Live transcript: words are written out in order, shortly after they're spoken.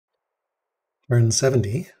Turn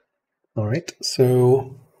 70. All right,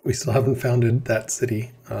 so we still haven't founded that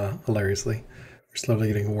city, hilariously. We're slowly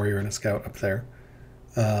getting a warrior and a scout up there.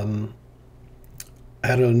 I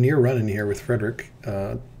had a near run in here with Frederick.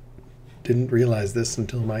 Didn't realize this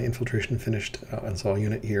until my infiltration finished and saw a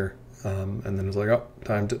unit here. And then it was like, oh,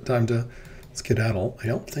 time to skedaddle. I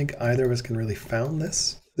don't think either of us can really found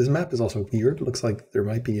this. This map is also weird. It looks like there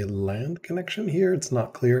might be a land connection here. It's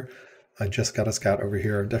not clear. I just got a scout over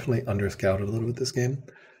here. I'm definitely under-scouted a little bit this game.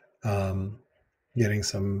 Getting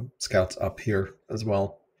some scouts up here as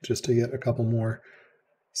well, just to get a couple more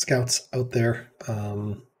scouts out there.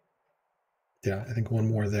 Yeah, I think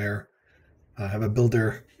one more there. I have a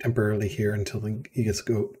builder temporarily here until he gets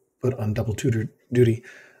to go put on double duty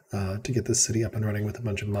to get this city up and running with a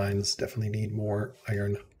bunch of mines. Definitely need more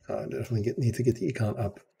iron. Definitely need to get the econ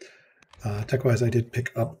up. Tech-wise, I did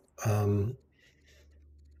pick up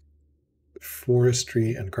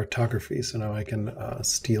forestry and cartography, so now I can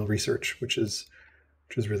steal research, which is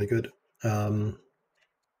really good.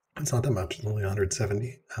 It's not that much, it's only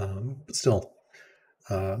 170, but still,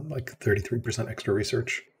 like 33% extra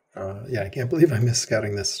research. Yeah, I can't believe I missed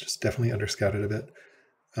scouting this. Just definitely under-scouted a bit.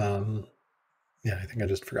 Yeah, I think I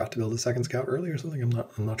just forgot to build a second scout early or something.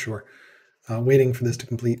 I'm not sure. Waiting for this to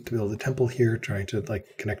complete to build a temple here, trying to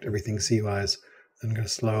like connect everything sea-wise. I'm going to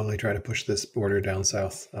slowly try to push this border down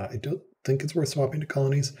south. I don't think it's worth swapping to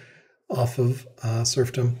colonies off of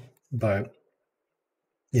serfdom, but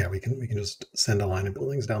yeah, we can just send a line of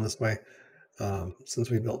buildings down this way.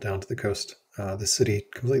 Since we built down to the coast, the city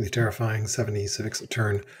completely terrifying. 70 civics a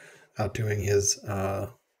turn, outdoing his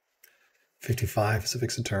 55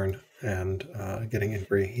 civics a turn, and getting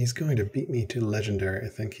inquiry. He's going to beat me to legendary. I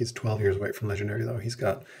think he's 12 years away from legendary, though. He's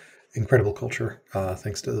got incredible culture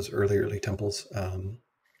thanks to those early temples.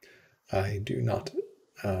 I do not.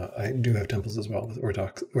 I do have temples as well with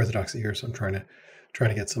orthodoxy here, so I'm trying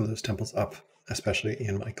to get some of those temples up, especially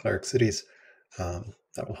in my cleric cities.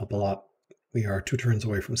 That will help a lot. We are 2 turns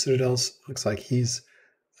away from citadels. Looks like he's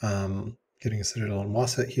getting a citadel in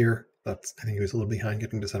Wasset here. I think he was a little behind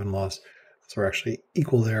getting to 7 laws. So we're actually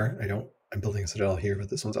equal there. I'm building a citadel here, but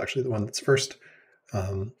this one's actually the one that's first.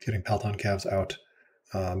 Getting Palton calves out.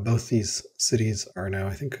 Both these cities are now,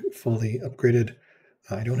 I think, fully upgraded.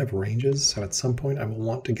 I don't have ranges, so at some point I will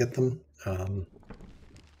want to get them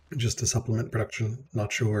just to supplement production.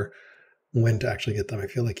 Not sure when to actually get them. I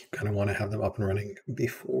feel like you kind of want to have them up and running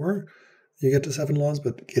before you get to 7 laws,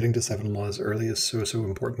 but getting to 7 laws early is so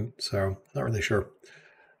important. So not really sure.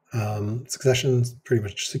 Succession's pretty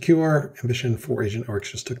much secure. Ambition for Agent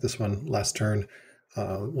Orcs just took this one last turn.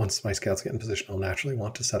 Once my scouts get in position, I'll naturally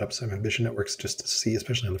want to set up some ambition networks just to see,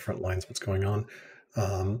 especially on the front lines, what's going on.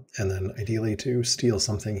 And then ideally to steal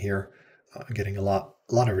something here, getting a lot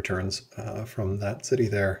of returns from that city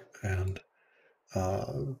there. And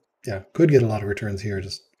yeah, could get a lot of returns here,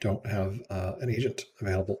 just don't have an agent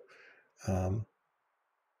available.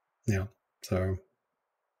 Yeah, so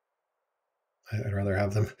I'd rather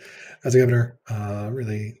have them as a governor.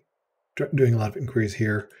 Really doing a lot of inquiries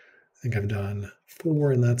here. I think I've done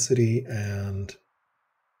 4 in that city and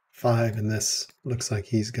 5 in this. Looks like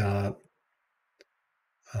he's got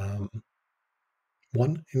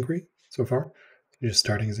 1 inquiry so far. Just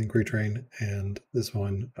starting his inquiry train, and this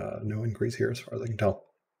one, no inquiries here as far as I can tell.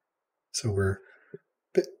 So we're a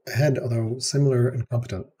bit ahead, although similar and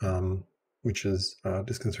competent, which is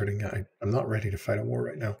disconcerting. I'm not ready to fight a war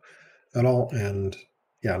right now at all, and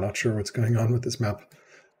yeah, not sure what's going on with this map.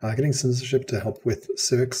 Getting censorship to help with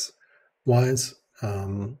civics wise.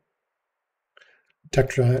 Tech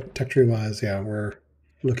tree wise, yeah, we're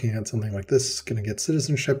looking at something like this. Going to get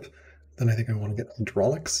citizenship. Then I think I want to get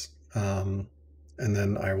hydraulics. And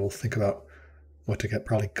then I will think about what to get,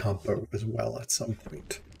 probably compo as well at some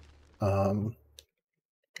point.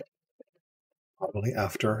 Probably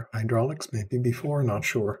after hydraulics, maybe before, not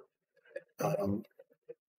sure.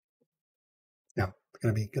 Yeah,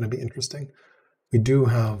 gonna be interesting. We do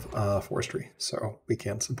have forestry, so we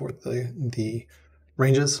can support the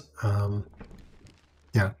ranges.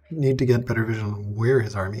 Yeah, need to get better vision on where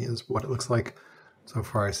his army is, what it looks like. So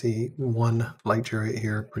far I see 1 light chariot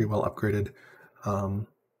here, pretty well upgraded.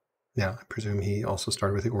 Yeah, I presume he also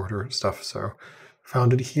started with the order stuff, so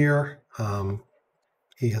founded here.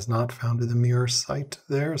 He has not founded the mirror site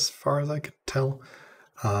there as far as I can tell.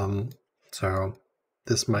 So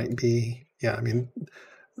this might be, yeah, I mean,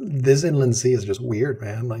 this inland sea is just weird,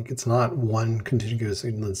 man. Like, it's not 1 contiguous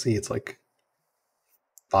inland sea, it's like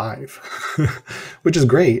 5, which is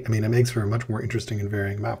great. I mean, it makes for a much more interesting and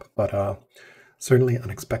varying map, but certainly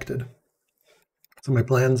unexpected. So my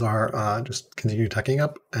plans are just continue tucking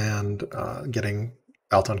up and getting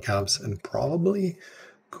Alton cabs and probably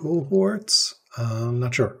cohorts.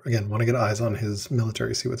 Not sure. Again, want to get eyes on his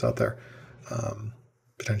military, see what's out there.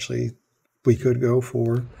 Potentially, we could go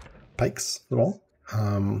for pikes as well.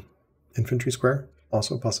 Infantry square,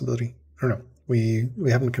 also a possibility. I don't know. We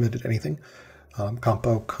haven't committed anything.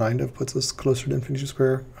 Compo kind of puts us closer to infantry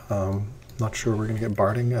square. Not sure we're going to get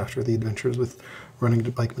barding after the adventures with running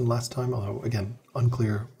to pikemen last time, although, again,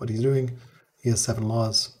 unclear what he's doing. He has 7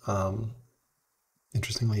 laws.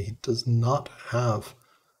 Interestingly, he does not have,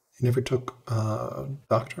 he never took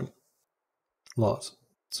doctrine laws.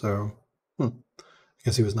 So, I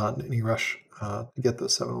guess he was not in any rush to get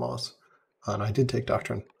those 7 laws. And I did take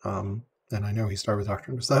doctrine, and I know he started with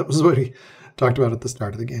doctrine because that was what he talked about at the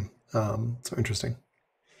start of the game. So interesting.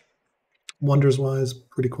 Wonders-wise,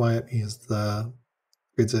 pretty quiet. He is the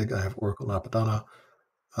Gradzig. I have Oracle Napadana.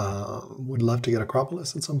 Would love to get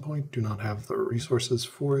Acropolis at some point. Do not have the resources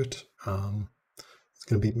for it. It's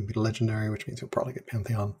going to be maybe legendary, which means you'll probably get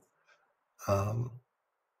Pantheon.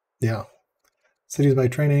 Yeah. Cities by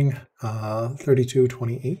training, 32,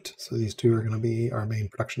 28. So these 2 are going to be our main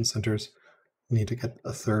production centers. We need to get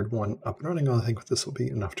a 3rd one up and running. I think this will be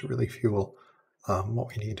enough to really fuel what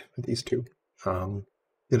we need with these 2.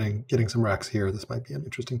 Getting some racks here. This might be an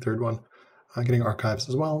interesting 3rd one. Getting archives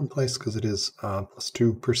as well in place because it is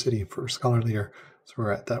 +2 per city for scholar leader. So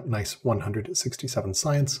we're at that nice 167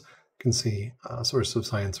 science. You can see sources of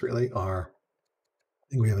science really are, I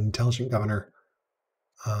think we have an intelligent governor.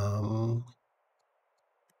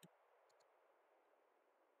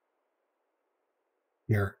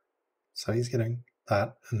 Here. So he's getting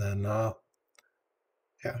that. And then,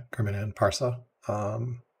 Kerman and Parsa.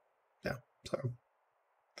 So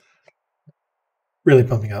really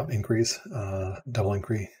pumping out inquiries, double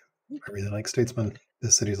inquiry. I really like Statesmen.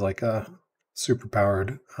 This city's like a super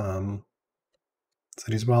powered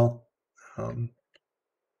city as well.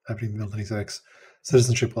 Happy ability 6.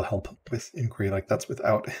 Citizenship will help with inquiry, like that's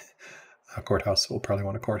without a courthouse. We'll probably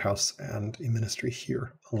want a courthouse and a ministry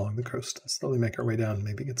here along the coast. Slowly make our way down,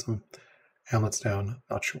 maybe get some hamlets down,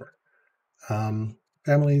 not sure.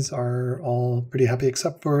 Families are all pretty happy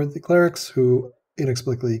except for the clerics who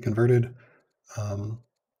inexplicably converted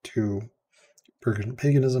to Persian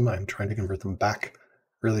paganism. I'm trying to convert them back.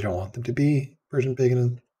 Really don't want them to be Persian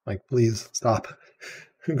paganism. Like, please stop.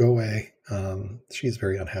 Go away. She's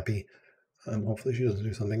very unhappy. Hopefully she doesn't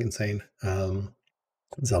do something insane.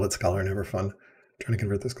 Zealot scholar, never fun. Trying to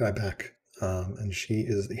convert this guy back. And she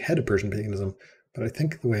is the head of Persian paganism. But I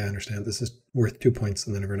think the way I understand this is worth 2 points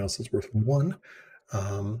and then everyone else is worth 1.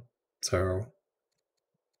 So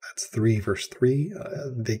that's 3 versus 3.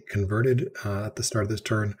 They converted at the start of this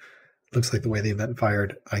turn. Looks like the way the event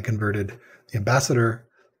fired, I converted the ambassador.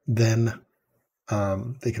 Then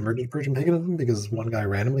they converted to Persian paganism because one guy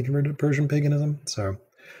randomly converted to Persian paganism. So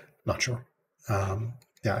not sure.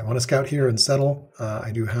 I want to scout here and settle.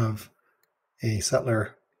 I do have a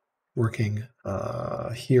settler working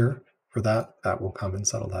here for that. That will come and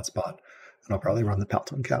settle that spot. And I'll probably run the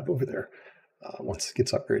Palton cab over there once it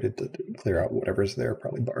gets upgraded to clear out whatever's there,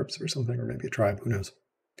 probably barbs or something, or maybe a tribe, who knows.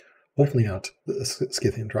 Hopefully not the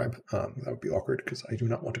Scythian tribe. That would be awkward because I do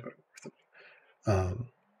not want to go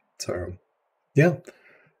to North.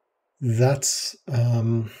 That's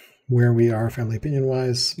where we are family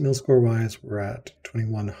opinion-wise. Mill score-wise, we're at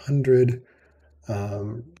 2100.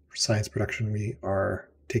 Science production, we are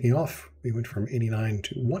taking off. We went from 89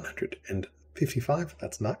 to 155.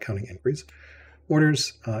 That's not counting inquiries.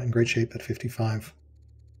 Orders in great shape at 55.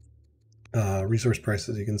 Resource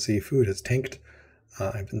prices, you can see food has tanked.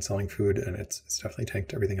 I've been selling food and it's definitely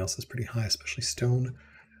tanked. Everything else is pretty high, especially stone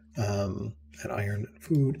and iron and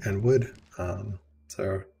food and wood.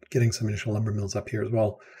 So getting some initial lumber mills up here as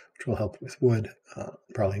well, which will help with wood.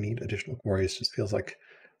 Probably need additional quarries. Just feels like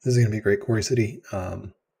this is going to be a great quarry city.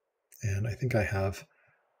 And I think I have,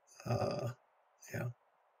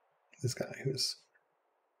 this guy who's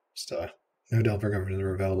just no Delver governors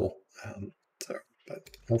are available. But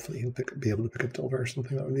hopefully he'll be able to pick up Delver or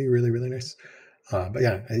something. That would be really, really nice.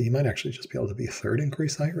 He might actually just be able to be a 3rd inquiry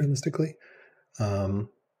site realistically. And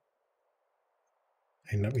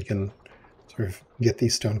that we can sort of get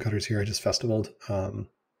these stonecutters here. I just festivaled. And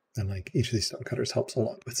like each of these stonecutters helps a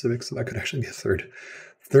lot with civics, so that could actually be a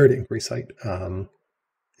third inquiry site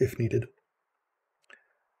if needed.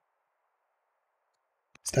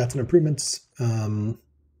 Stats and improvements.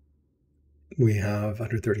 We have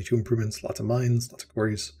 132 improvements, lots of mines, lots of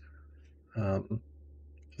quarries,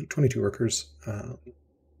 22 workers,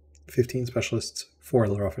 15 specialists, 4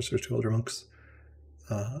 elder officers, 2 elder monks,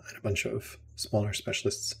 and a bunch of smaller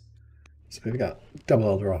specialists. So we've got double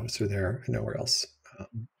elder officer there and nowhere else.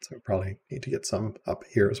 So probably need to get some up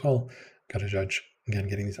here as well. Got to judge, again,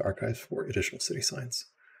 getting these archives for additional city signs.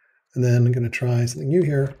 And then I'm going to try something new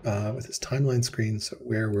here with this timeline screen. So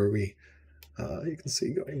where were we? You can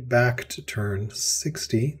see going back to turn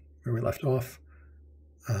 60, where we left off.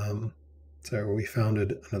 So we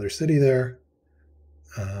founded another city there.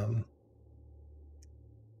 And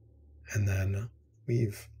then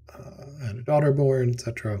we've had a daughter born,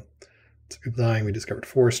 etc. Lots of people dying. We discovered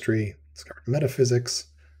forestry, discovered metaphysics,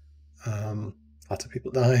 lots of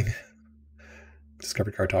people dying,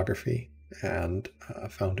 discovered cartography, and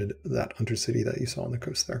founded that undercity that you saw on the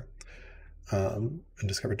coast there, and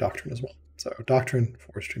discovered doctrine as well. So doctrine,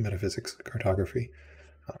 forestry, metaphysics, cartography.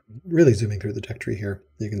 Really zooming through the tech tree here,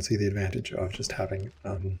 you can see the advantage of just having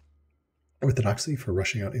orthodoxy for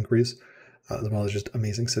rushing out inquiries, as well as just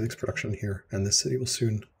amazing civics production here. And this city will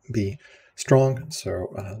soon be strong, so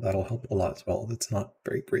that'll help a lot as well. It's not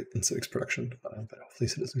very great in civics production, but hopefully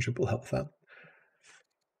citizenship will help that.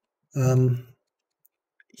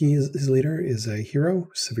 His leader is a hero,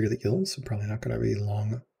 severely ill, so probably not going to be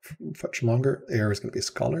much longer. Heir is going to be a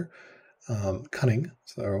scholar, cunning,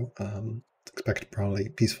 so expect probably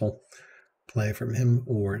peaceful play from him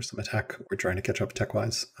or some attack. We're trying to catch up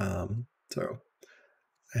tech-wise.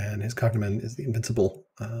 And his cognomen is the Invincible,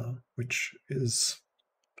 which is,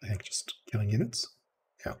 I think, just killing units.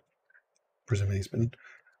 Yeah, presumably he's been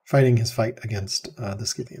fighting his fight against the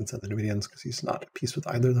Scythians and the Numidians because he's not at peace with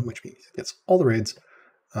either of them, which means he gets all the raids.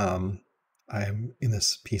 I am in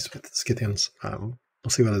this peace with the Scythians. We'll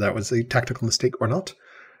see whether that was a tactical mistake or not,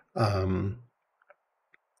 or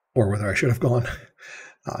whether I should have gone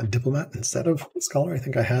diplomat instead of scholar. I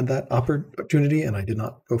think I had that opportunity and I did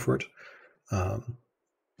not go for it.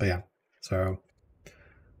 But yeah, so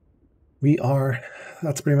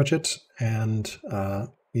that's pretty much it. And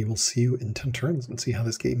we will see you in 10 turns and see how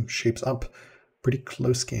this game shapes up. Pretty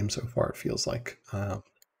close game so far, it feels like.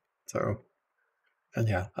 And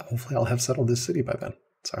yeah, hopefully I'll have settled this city by then.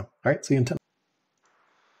 So, all right, see you in 10.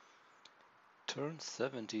 Turn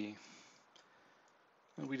 70.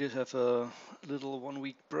 And we did have a little 1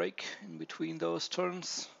 week break in between those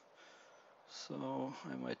turns. So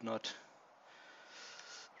I might not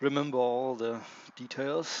remember all the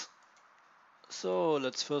details. So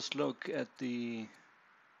let's first look at the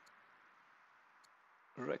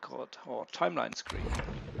record or timeline screen.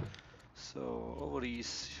 So over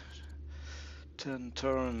these 10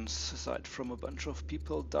 turns, aside from a bunch of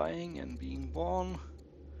people dying and being born,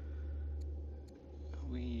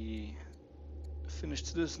 we finished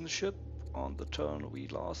citizenship on the turn we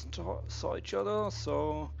last saw each other.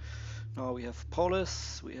 So now we have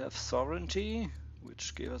polis, we have sovereignty,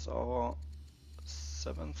 which gave us our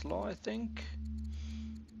 7th law, I think.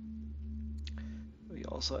 We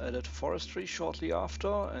also added forestry shortly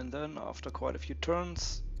after, and then after quite a few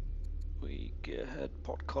turns we had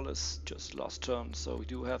portcullis just last turn, so we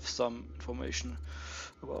do have some information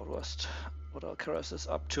about what Alcaras is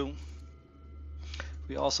up to.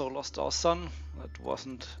 We also lost our son. That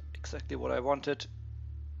wasn't exactly what I wanted,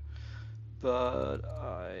 but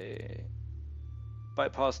I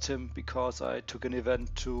bypassed him because I took an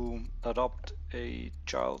event to adopt a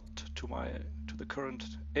child to the current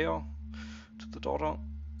heir, to the daughter,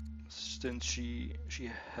 since she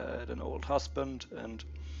had an old husband and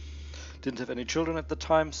didn't have any children at the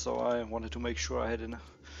time, so I wanted to make sure I had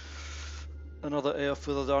another heir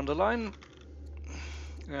further down the line.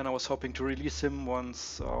 And I was hoping to release him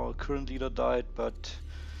once our current leader died, but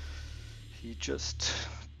he just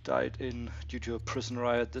died due to a prison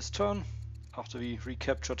riot this turn, after we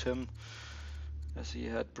recaptured him, as he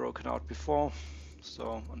had broken out before.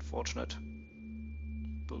 So unfortunate,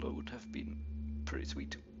 but it would have been pretty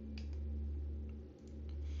sweet.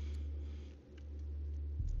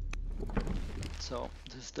 So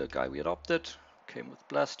this is the guy we adopted, came with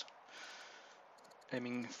Blast,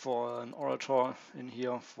 aiming for an orator in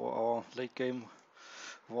here for our late game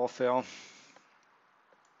warfare.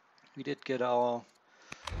 We did get our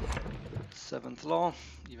 7th law,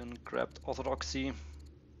 even grabbed orthodoxy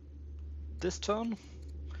this turn.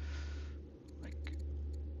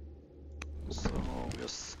 So we're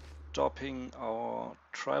stopping our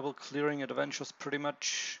tribal clearing adventures pretty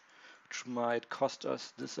much, which might cost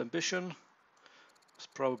us this ambition. It's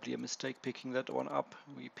probably a mistake picking that one up.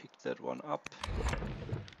 We picked that one up. You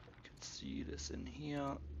can see this in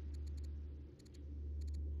here.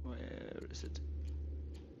 Where is it?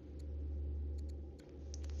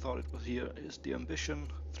 Thought it was here. Is the ambition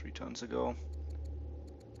 3 turns ago.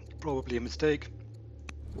 Probably a mistake.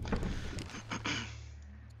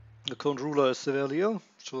 The current ruler is severely ill,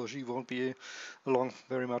 so she won't be along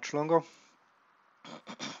very much longer.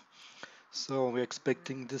 So we're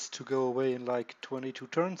expecting this to go away in like 22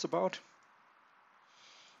 turns about.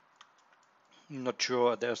 I'm not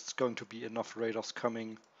sure there's going to be enough raiders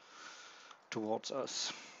coming towards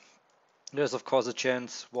us. There's of course a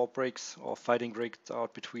chance war breaks or fighting breaks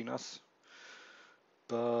out between us,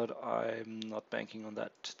 but I'm not banking on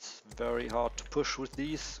that. It's very hard to push with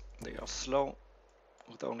these. They are slow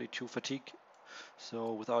with only 2 fatigue,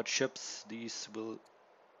 so without ships these will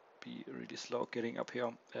be really slow getting up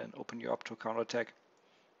here and open you up to a counterattack.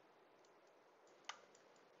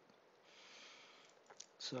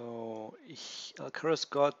 So alcaras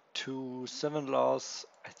got to 7 laws,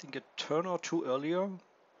 I think a turn or 2 earlier.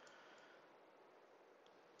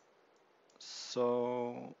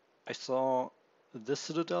 So I saw this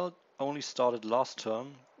citadel only started last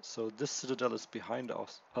turn, so this citadel is behind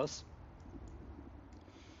us.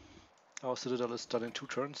 Our citadel is done in 2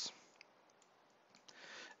 turns.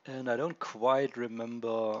 And I don't quite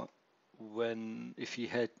remember if he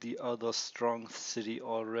had the other strong city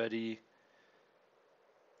already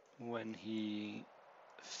when he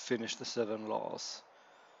finished the 7 laws.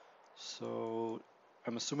 So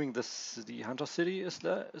I'm assuming the hunter city is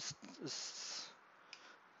there, is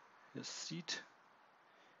his seat.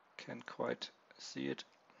 Can't quite see it.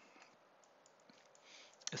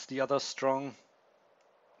 Is the other strong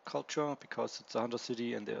culture, because it's a hunter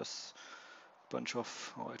city and there's a bunch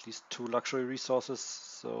of, or at least 2 luxury resources,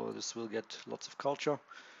 so this will get lots of culture.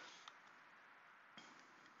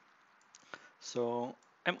 So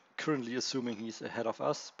I'm currently assuming he's ahead of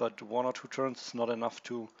us, but 1 or 2 turns is not enough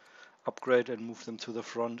to upgrade and move them to the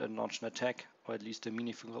front and launch an attack, or at least a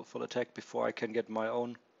meaningful attack, before I can get my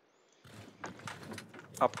own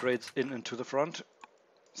upgrades into the front.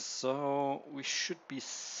 So we should be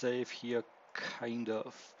safe here, kind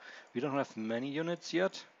of. We don't have many units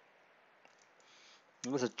yet.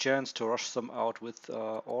 There was a chance to rush some out with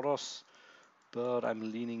orders, but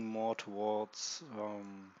I'm leaning more towards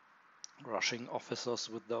rushing officers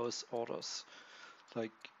with those orders.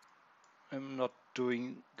 Like, I'm not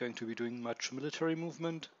going to be doing much military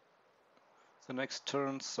movement the next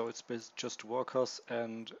turn, so it's just workers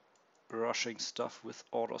and rushing stuff with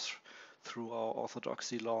orders through our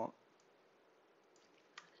orthodoxy law.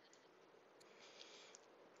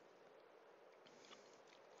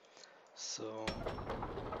 So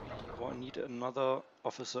we need another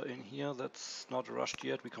officer in here that's not rushed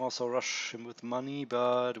yet. We can also rush him with money,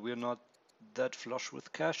 but we're not that flush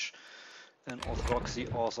with cash. And orthodoxy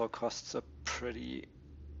also costs a pretty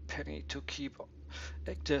penny to keep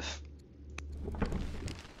active.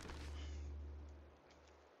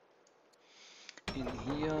 In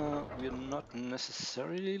here we're not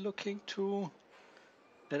necessarily looking to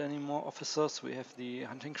add any more officers. We have the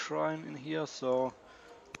hunting shrine in here, so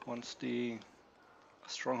once the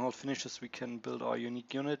stronghold finishes we can build our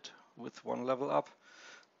unique unit with 1 level up,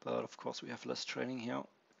 but of course we have less training here.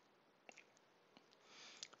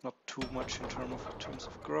 Not too much in terms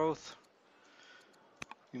of growth.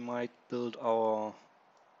 We might build our...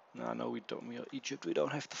 No, we don't. We are Egypt. We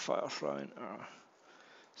don't have the fire shrine.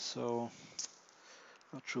 So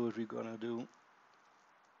not sure what we're gonna do.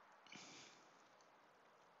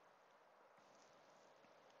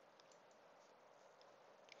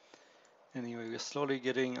 Anyway, we're slowly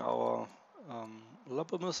getting our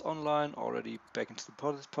Landowners online, already back into the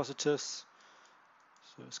positives.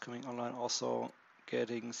 So it's coming online. Also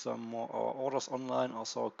getting some more our orders online.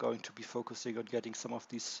 Also going to be focusing on getting some of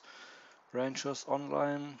these ranchers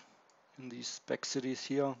online in these back cities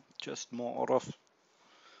here. Just more orders.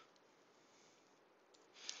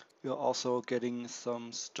 We are also getting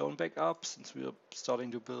some stone back up since we are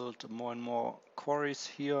starting to build more and more quarries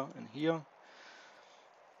here and here.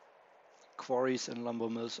 Quarries and lumber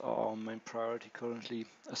mills are our main priority currently,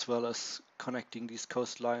 as well as connecting these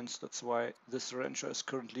coastlines. That's why this rancher is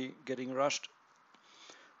currently getting rushed.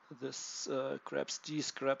 This grabs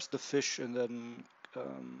the fish, and then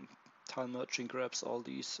tile merchant grabs all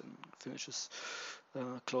these and finishes,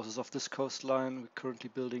 closes off this coastline. We're currently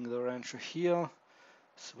building the rancher here,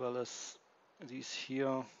 as well as these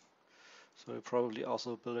here. So we're probably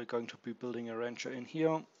also going to be building a rancher in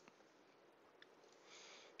here.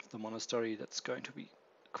 The monastery, that's going to be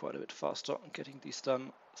quite a bit faster getting these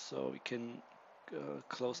done, so we can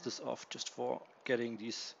close this off just for getting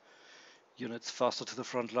these units faster to the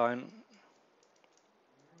front line.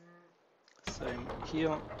 Same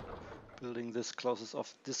here, building this closes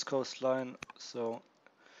off this coastline, so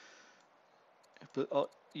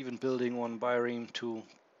even building 1 bireme to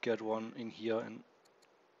get 1 in here and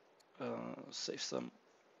save some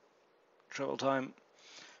travel time.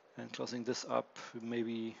 And closing this up, we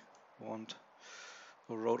maybe want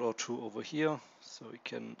a road or 2 over here, so we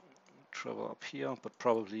can travel up here, but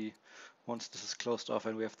probably once this is closed off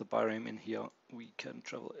and we have the bireme in here, we can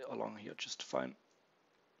travel along here just fine.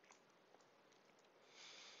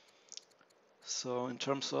 So in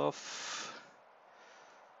terms of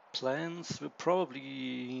plans,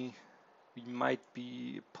 we might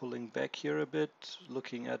be pulling back here a bit,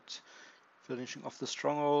 looking at finishing off the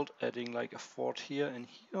stronghold, adding like a fort here and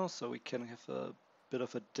here, so we can have a bit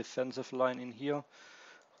of a defensive line in here.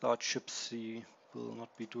 Large ships he will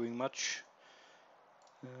not be doing much.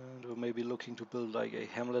 And we're maybe looking to build like a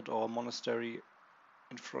hamlet or a monastery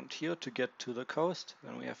in front here to get to the coast.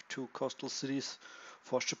 And we have 2 coastal cities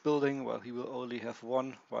for shipbuilding, while he will only have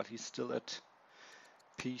 1, while he's still at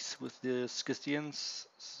peace with the Scythians.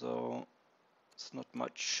 So it's not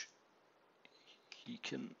much he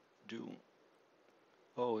can do.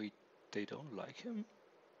 Oh, they don't like him?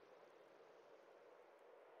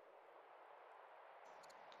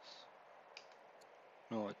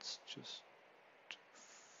 No, it's just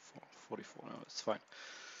 44. No, it's fine.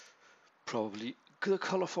 Probably the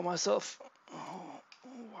color for myself. Oh,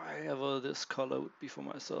 why ever this color would be for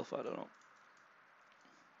myself, I don't know.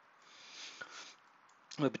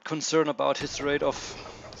 I'm a bit concerned about his rate of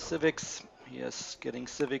civics. He is getting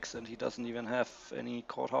civics and he doesn't even have any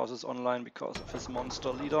courthouses online because of his monster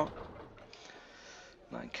leader.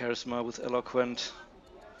 9 charisma with eloquent,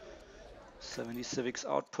 70 civics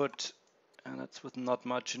output, and that's with not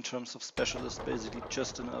much in terms of specialist, basically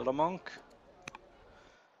just an elder monk.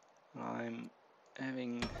 I'm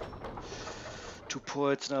having 2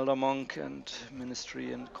 poets, an elder monk, and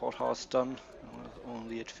ministry and courthouse done. We're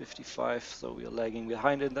only at 55, so we are lagging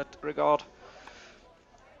behind in that regard.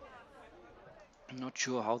 I'm not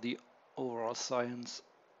sure how the overall science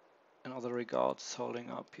in other regards is holding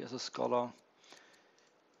up. He has a scholar.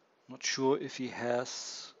 Not sure if he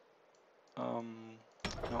has.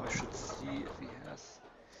 No, I should see if he has.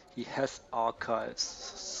 He has archives,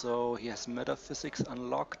 so he has metaphysics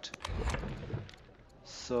unlocked.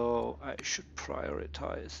 So I should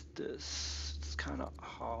prioritize this. It's kind of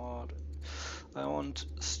hard. I want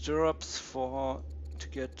stirrups to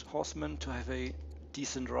get horsemen to have a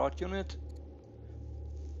decent route unit.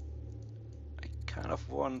 I kind of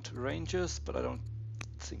want rangers, but I don't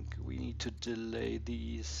think we need to delay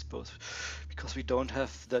these, both because we don't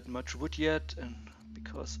have that much wood yet and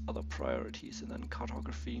because other priorities, and then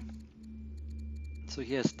cartography. So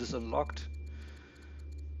he has this unlocked.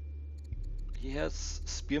 He has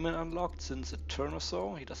spearmen unlocked since a turn or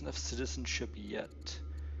so. He doesn't have citizenship yet.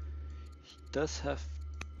 He does have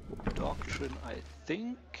doctrine, I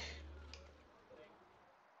think.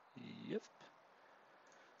 Yep.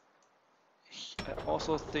 I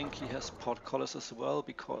also think he has portcullis as well,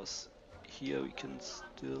 because here we can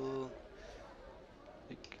still,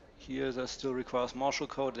 like, here there still requires martial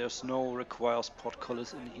code. There's no requires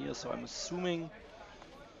portcullis in here, so I'm assuming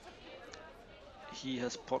he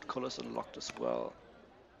has portcullis unlocked as well.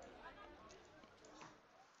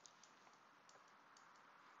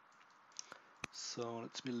 So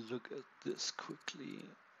let me look at this quickly.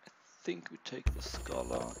 I think we take the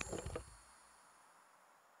scholar.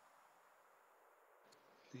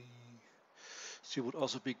 The she would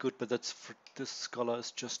also be good, but that's for this scholar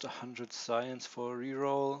is just 100 science for a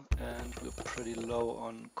reroll, and we're pretty low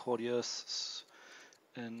on courtiers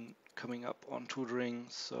and coming up on tutoring,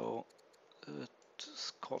 so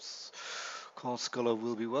call scholar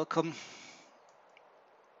will be welcome.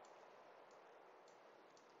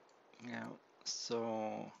 Yeah,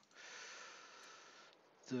 so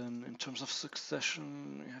then in terms of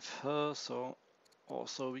succession we have her, so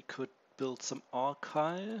also we could build some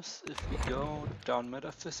archives if we go down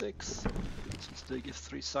metaphysics, since they give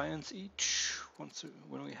 3 science each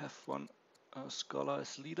when we have one scholar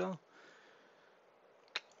as leader.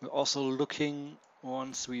 We're also looking,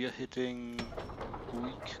 once we are hitting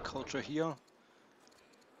weak culture here,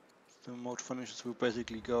 the mode finishes, we're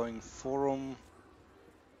basically going forum.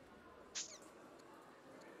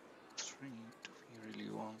 3, do we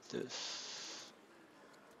really want this?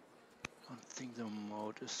 I don't think the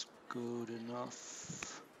mode is good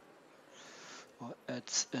enough or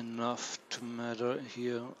adds enough to matter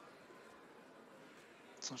here.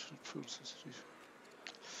 It's not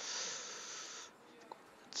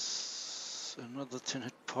it's another 10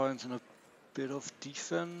 hit points and a bit of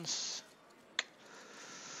defense.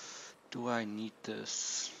 Do I need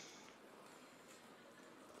this?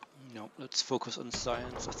 No, let's focus on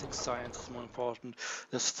science. I think science is more important.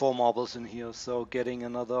 There's 4 marbles in here, so getting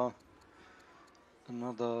another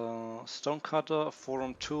stonecutter,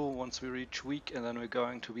 forum 2 once we reach weak, and then we're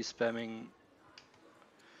going to be spamming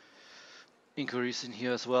inquiries in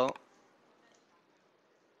here as well.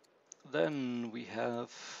 Then we have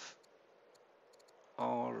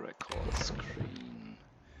our record screen.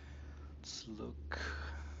 Let's look.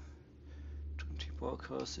 20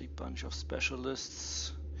 workers, a bunch of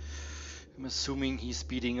specialists. I'm assuming he's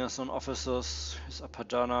beating us on officers. His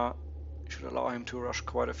Apadana should allow him to rush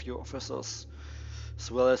quite a few officers, as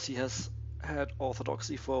well as he has had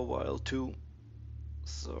orthodoxy for a while too.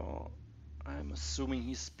 So I'm assuming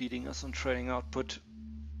he's beating us on training output.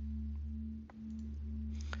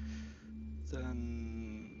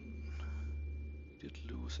 Then he did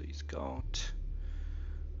lose a scout.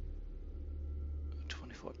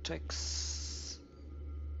 24 techs.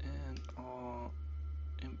 And our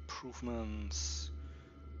improvements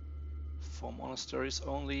for monasteries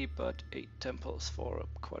only, but 8 temples for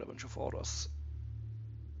quite a bunch of orders.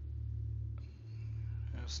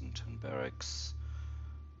 Here's 10 barracks.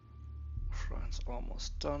 Shrines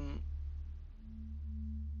almost done.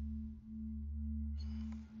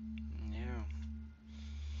 Yeah.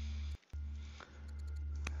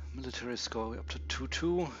 Military score up to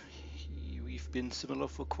 2-2. We've been similar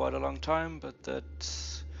for quite a long time, but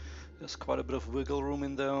there's quite a bit of wiggle room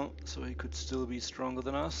in there, so he could still be stronger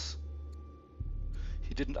than us.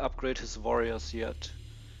 He didn't upgrade his warriors yet.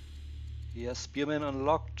 He has spearmen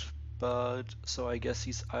unlocked, but so I guess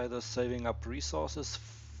he's either saving up resources,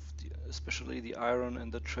 especially the iron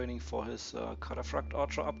and the training for his cataphract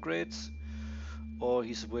archer upgrades, or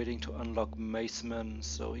he's waiting to unlock macemen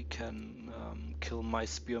so he can kill my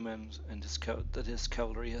spearmen and that his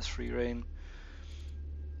cavalry has free reign.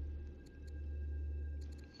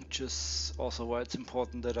 Which is also why it's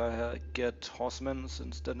important that I get horsemen,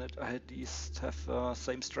 since then I at least have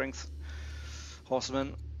same strength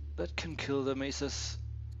horsemen that can kill the maces.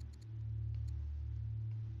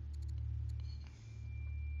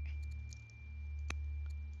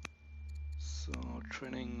 So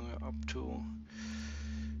training up to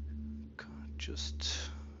just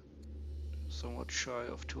somewhat shy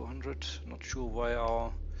of 200. Not sure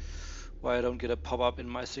why I don't get a pop-up in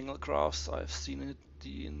my single graphs. I've seen it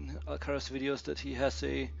in alcaras videos that he has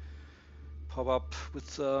a pop-up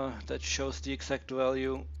with that shows the exact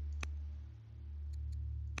value.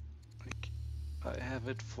 Like, I have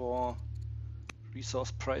it for resource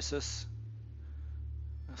prices.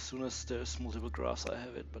 As soon as there's multiple graphs I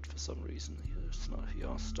have it, but for some reason there's not here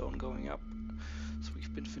stone going up. So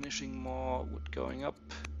we've been finishing more, wood going up,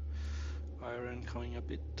 iron coming a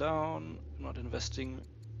bit down. I'm not investing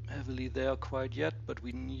heavily there quite yet, but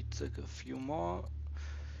we need a few more.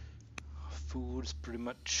 Food's pretty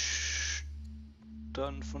much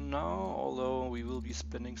done for now, although we will be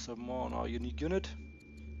spending some more on our unique unit.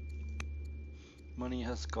 Money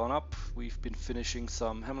has gone up. We've been finishing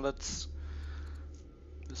some hamlets.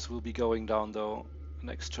 This will be going down though.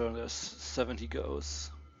 Next turn there's 70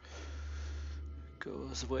 goes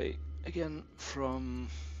away again from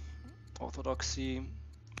orthodoxy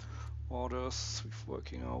orders. We're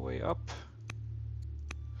working our way up.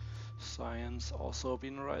 Science also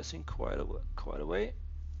been rising quite a way,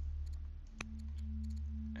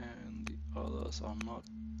 and the others are not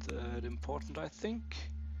that important, I think.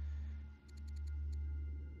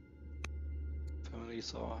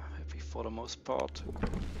 Families are happy for the most part.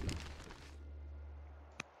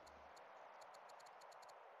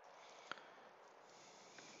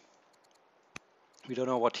 We don't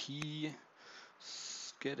know what he's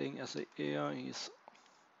getting as an heir. He's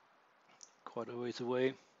quite a ways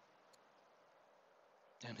away,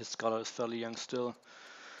 and his scholar is fairly young still.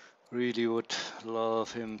 Really would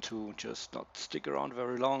love him to just not stick around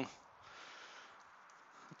very long.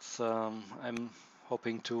 I'm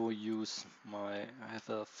hoping to use I have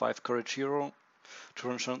a 5 courage hero to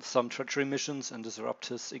run some treachery missions and disrupt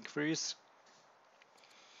his inquiries.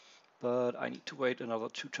 But I need to wait another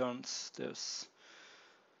 2 turns.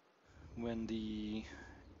 When the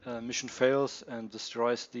mission fails and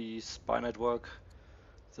destroys the spy network,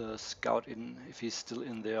 the scout, if he's still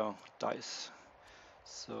in there, dies.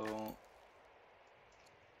 So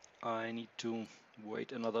I need to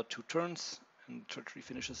wait another 2 turns, and treachery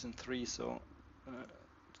finishes in 3, so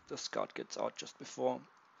the scout gets out just before.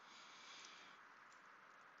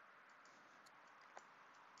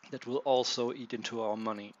 That will also eat into our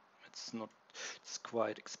money. It's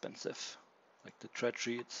quite expensive. Like the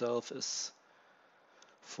treachery itself is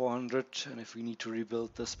 400, and if we need to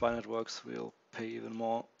rebuild the spy networks, we'll pay even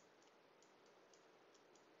more.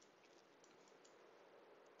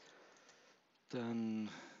 Then, in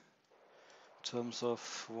terms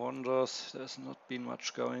of wonders, there's not been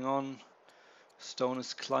much going on. Stone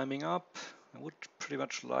is climbing up. I would pretty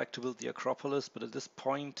much like to build the Acropolis, but at this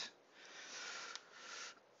point,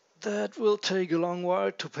 that will take a long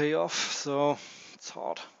while to pay off, so it's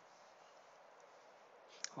hard.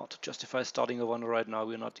 hard to justify starting a one right now.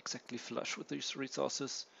 We're not exactly flush with these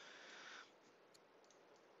resources.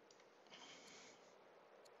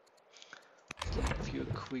 Let's give you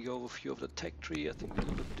a quick overview of the tech tree. I think we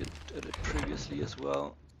looked at it previously as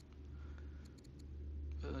well.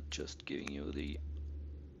 Just giving you the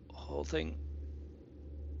whole thing.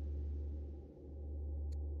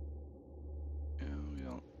 We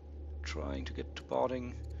are trying to get to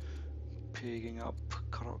boarding, picking up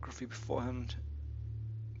cartography beforehand,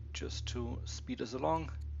 just to speed us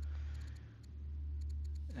along,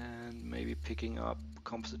 and maybe picking up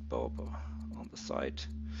composite bow on the side.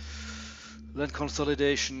 Land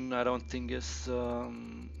consolidation, I don't think is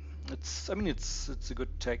it's a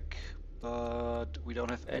good tech, but we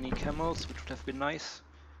don't have any camels, which would have been nice.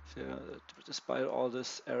 So, despite all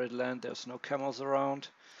this arid land, there's no camels around.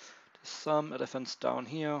 There's some elephants down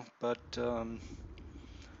here, but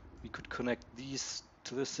we could connect these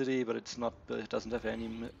to the city, but it doesn't have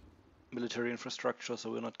any military infrastructure,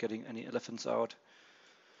 so we're not getting any elephants out.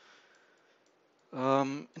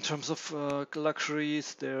 In terms of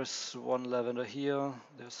luxuries, there's one lavender here,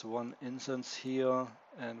 there's one incense here,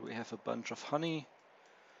 and we have a bunch of honey.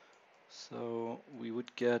 So we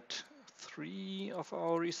would get 3 of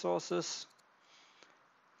our resources.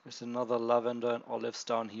 There's another lavender and olives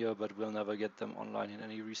down here, but we'll never get them online in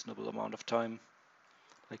any reasonable amount of time.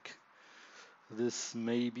 Like this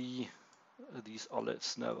maybe, these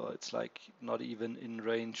olives never. It's like not even in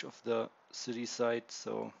range of the city site,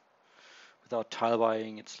 so without tile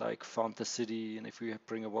buying, it's like found the city, and if we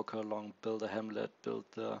bring a worker along, build a hamlet, build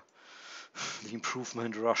the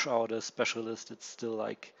improvement, rush out a specialist, it's still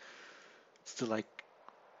like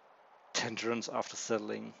 10 turns after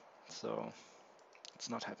settling, so it's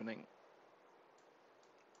not happening.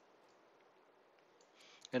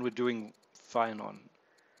 And we're doing fine on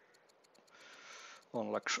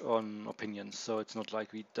opinions, so it's not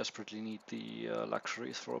like we desperately need the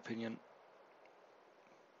luxuries for opinion.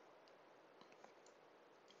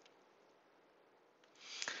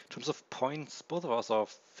 In terms of points, both of us are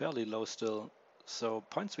fairly low still, so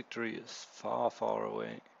points victory is far, far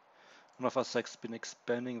away. One of us has been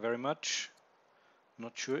expanding very much.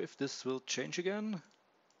 Not sure if this will change again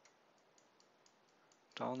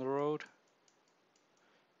down the road.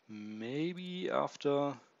 Maybe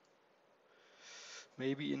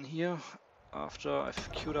in here, after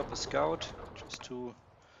I've queued up a scout, just to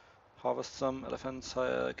harvest some elephants,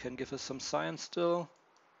 can give us some science still.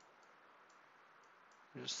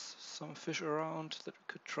 There's some fish around that we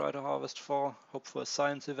could try to harvest for, hope for a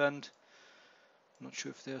science event. Not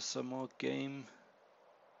sure if there's some more game.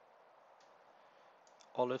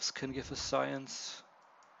 Olives can give us science.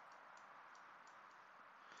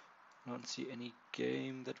 I don't see any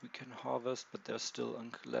game that we can harvest, but there's still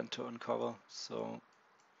land to uncover, so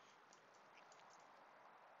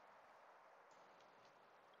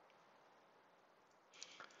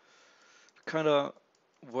kind of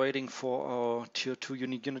waiting for our tier 2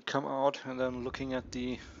 unique unit come out and then looking at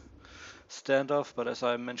the standoff, but as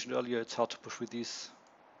I mentioned earlier, it's hard to push with these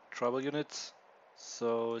tribal units,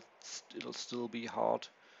 so it'll still be hard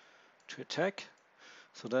to attack.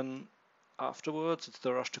 So then afterwards it's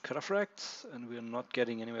the rush to cataphracts, and we're not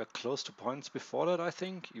getting anywhere close to points before that, I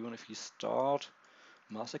think, even if you start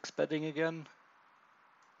mass expanding again.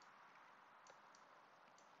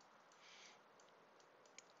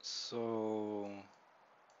 So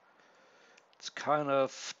it's kind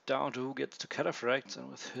of down to who gets to cataphracts, and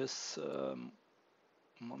with his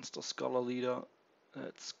monster scholar leader,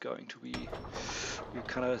 it's going to be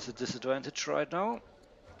kind of at a disadvantage right now.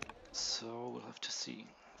 So we'll have to see.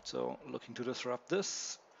 So looking to disrupt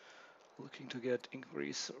this, looking to get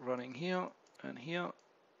increase running here and here,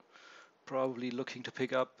 probably looking to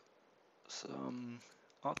pick up some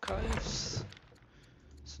archives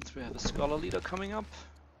since we have a scholar leader coming up,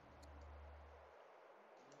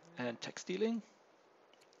 and tech stealing.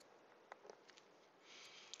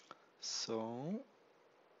 So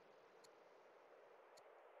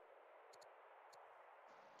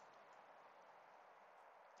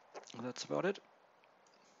that's about it.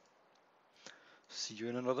 See you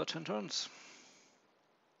in another 10 turns.